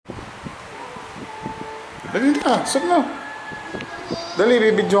Dali na, suot mo. Dali,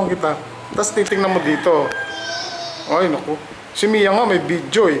 bibidyoan kita. Tapos titignan mo dito. Ay, naku. Si Mia nga may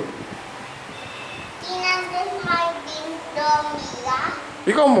video eh. Tinanggol may binto, Mia.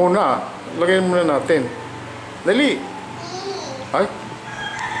 Ikaw muna. Lagyan muna natin. Dali. Ay,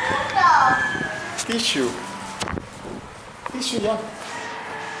 Ito. tissue. Tissue yan.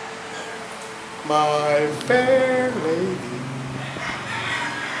 My fair lady.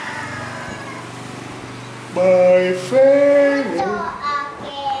 My fair Ito lady.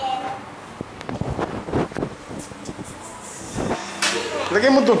 akin.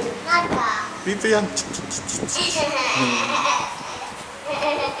 Lagay mo dun. Nada. Dito yan.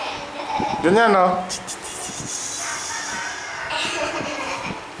 Ganyan, no?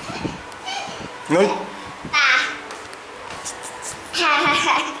 Noy,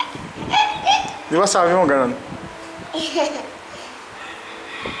 di ba sabi mo ganun?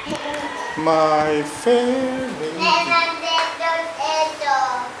 My fair lady. Meron dito ito.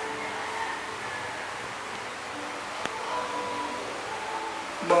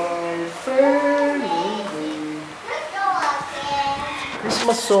 My fair lady. Ito akin.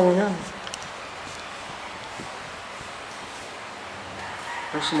 Christmas song yan.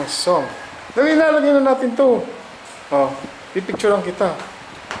 Christmas song. Dali na, lagyan na natin to. Oh, pipicturean kita.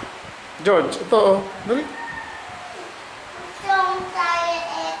 George, ito oh. Dali. Song tayo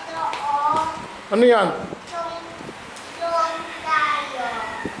ito, oh. Ano yan? Song tayo.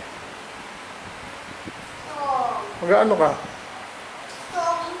 Song. Mag-ano ka?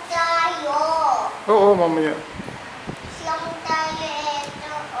 Song tayo. Oo, mamaya. Song tayo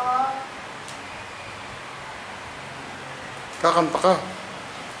ito, oh. Kakanta ka.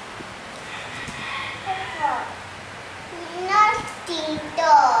 Ito. Nothing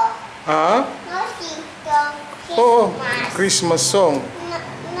to. Ha? Nothing to. Oo, Christmas. Christmas song.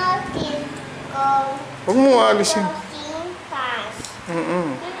 Nothing to. Huwag mo alisin. Nothing pass.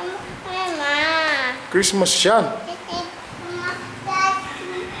 Mm-mm. Mama. Christmas yan.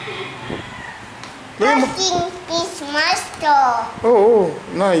 Lagyan mo. Nothing Christmas to. Oo,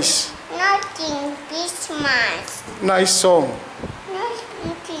 nice. Nothing Christmas. Nice song.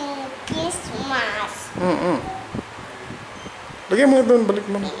 Nothing Christmas. Mm-mm. Lagyan mo na doon, balik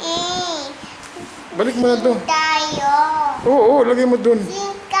mo na. Balik mo na doon. Tayo. Oo, lagay mo doon.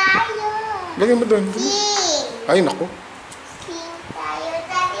 Sing tayo. Lagay mo doon. Sing. Ay, naku. Sing tayo.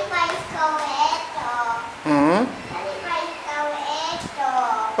 Tadi ba ikaw ito? Hmm? Tadi ba ikaw ito?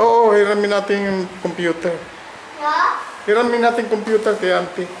 Oo, hiramin natin yung computer. No? Hiramin natin yung computer kay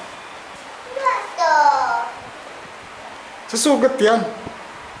auntie. Ito. Sa sugat yan.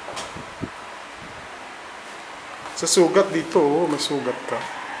 Sa sugat dito, oh, may sugat ka.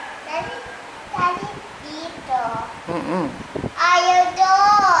 Tadi dito. Mm-mm. Ayaw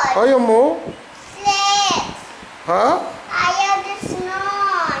doon. Ayaw mo? Slit. Ha? Ayaw doon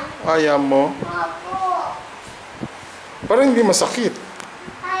nun. Ayaw mo? Opo. Parang hindi masakit.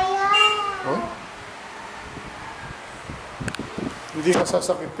 Ayaw. Oh? Hindi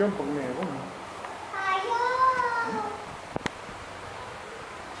masasakit yun pag meron. Ayaw.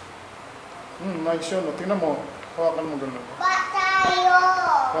 Nice yun. O, tingnan mo. Hawakan mo gano'n. Ba tayo?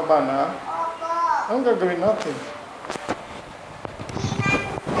 Baba na? Opo. Anong gagawin natin?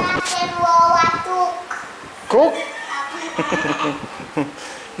 Tinan natin wawatuk. Cook?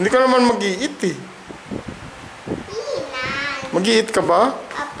 Hindi ka naman mag-iit eh. Tinan. Mag-iit ka ba?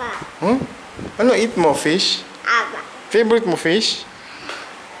 Apa. Hmm? Ano eat mo? Fish? Aba. Favorite mo fish?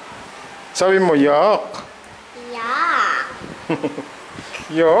 Sabi mo, yuck. Yeah.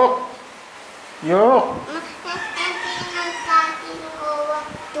 Yuck. Yuck. Tinan natin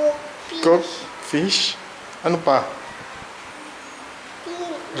wawatuk. Cook fish? Ano pa?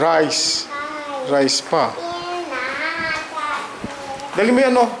 Rice. Rice pa. Dali mo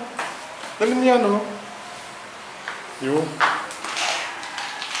yan, oh. Dali mo yan, oh. Yun.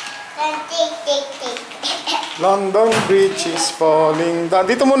 Tik, tik, tik. London Bridge is falling down.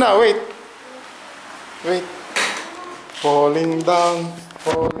 Dito muna, wait. Wait. Falling down,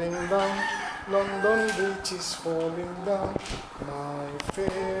 falling down. London Bridge is falling down. My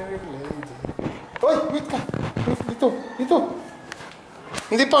fair lady. Hoy, wait ka. Wait, dito, dito.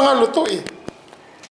 Hindi pa nga luto eh.